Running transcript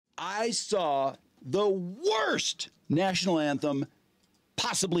I saw the worst national anthem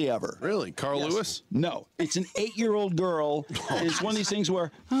possibly ever. Really? Carl Lewis? No. It's an 8-year-old girl. And it's one of these things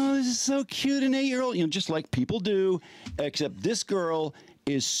where, oh, this is so cute, an 8-year-old. You know, just like people do, except this girl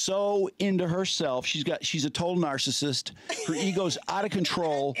is so into herself. She's a total narcissist. Her ego's out of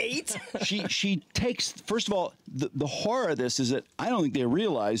control. 8? She takes, first of all, the horror of this is that I don't think they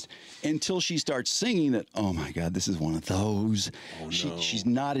realized until she starts singing that, oh my God, this is one of those. Oh, no. She's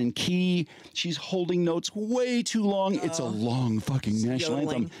not in key. She's holding notes way too long. It's a long fucking national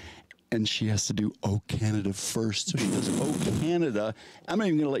anthem. And she has to do "Oh Canada" first. So she does "Oh Canada." I'm not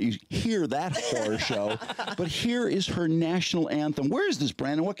even going to let you hear that horror show. But here is her national anthem. Where is this,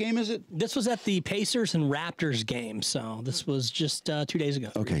 Brandon? What game is it? This was at the Pacers and Raptors game. So this was just 2 days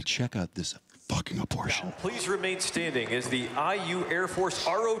ago. Okay, check out this fucking abortion. Now, please remain standing as the IU Air Force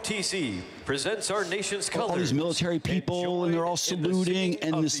ROTC presents our nation's colors. All these military people, and they're all saluting,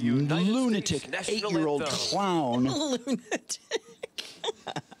 and this lunatic 8-year-old clown. Lunatic.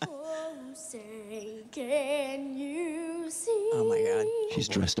 Oh, say, can you see? Oh my God. She's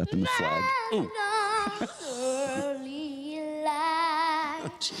dressed up in the flag. Early light.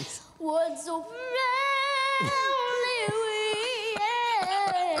 Oh, jeez. What's so proudly we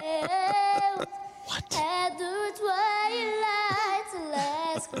hailed What? at the twilight's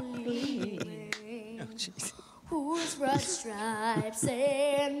last gleaming, Oh, jeez. whose broad stripes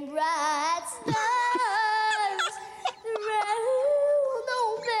and bright stars round the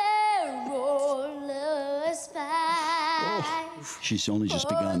perilous fight. She's only just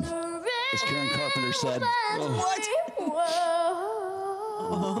begun. As Karen Carpenter said. What?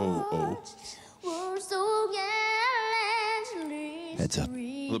 Oh. We're so gallantly Heads up.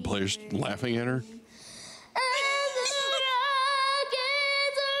 The players laughing at her.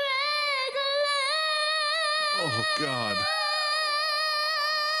 Oh, God.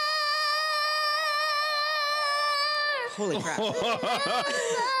 Holy crap.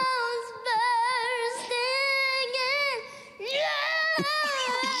 Yeah!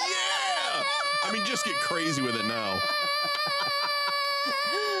 I mean, just get crazy with it now.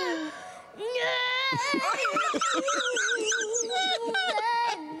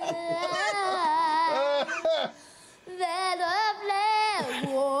 That a flag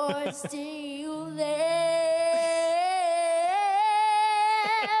was still there.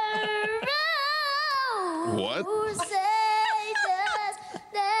 What? Who saved us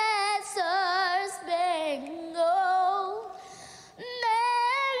that star-spangled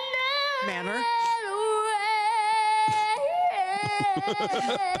Manor?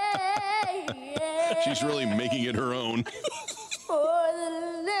 She's really making it her own. For the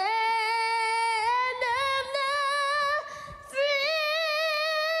land of the free.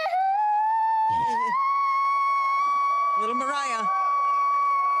 Little Mariah.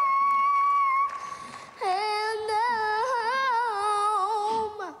 And the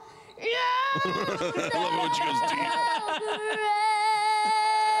home. I love it when she goes deep.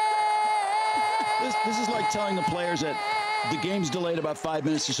 This is like telling the players that the game's delayed about 5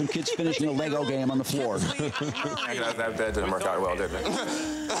 minutes to some kids finishing a Lego game on the floor. That didn't work out well, did it?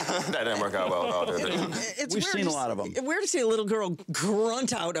 That didn't work out well at all, did it? It's We've weird seen to a lot of them. Weird to see a little girl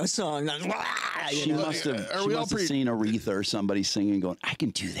grunt out a song. She must have seen Aretha or somebody singing going, I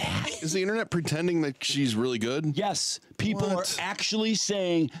can do that. Is the internet pretending that she's really good? Yes, people What? are actually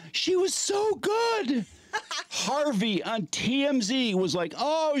saying, she was so good. Harvey on TMZ was like,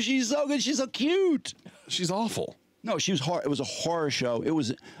 oh, she's so good. She's so cute. She's awful. No, she was it was a horror show. It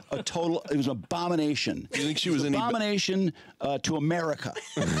was a total, it was an abomination. Do you think she was any abomination to America?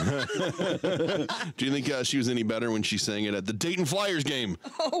 Do you think she was any better when she sang it at the Dayton Flyers game?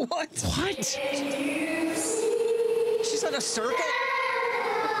 Oh, what? What? She's on a circuit?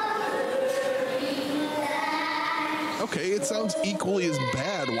 Okay, it sounds equally as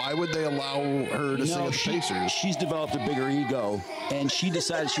bad. Why would they allow her to sing at the Pacers? She's developed a bigger ego, and she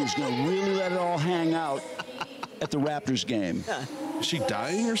decided she was going to really let it all hang out at the Raptors game. Is she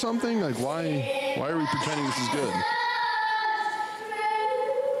dying or something? Like, why are we pretending this is good?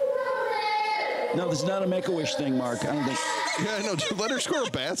 No, this is not a Make-A-Wish thing, Mark. I don't think. Yeah, I know. Just let her score a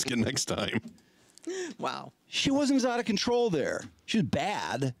basket next time. Wow. She wasn't as out of control there. She was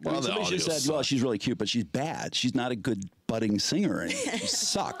bad. Well, the somebody audio just said, well, she's really cute, but she's bad. She's not a good budding singer or anything. She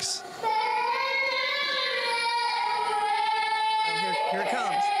sucks. Oh, here it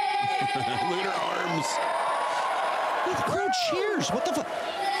comes. Look at her arms. Yeah, the crowd cheers. What the fuck?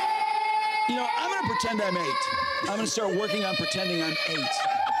 You know, I'm going to pretend I'm 8. I'm going to start working on pretending I'm 8.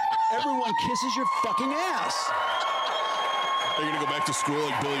 Everyone kisses your fucking ass. They're going to go back to school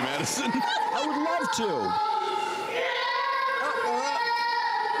like Billy Madison. I would love to.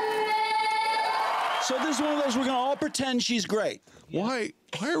 So this is one of those we're going to all pretend she's great. Why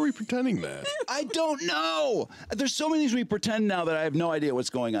are we pretending that? I don't know. There's so many things we pretend now that I have no idea what's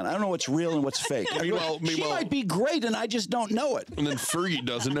going on. I don't know what's real and what's fake. She might be great and I just don't know it. And then Fergie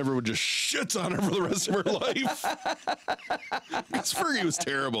does it and everyone just shits on her for the rest of her life. Because Fergie was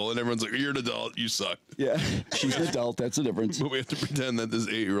terrible and everyone's like, you're an adult, you suck. Yeah, she's an adult, that's the difference. But we have to pretend that this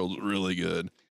 8-year-old is really good.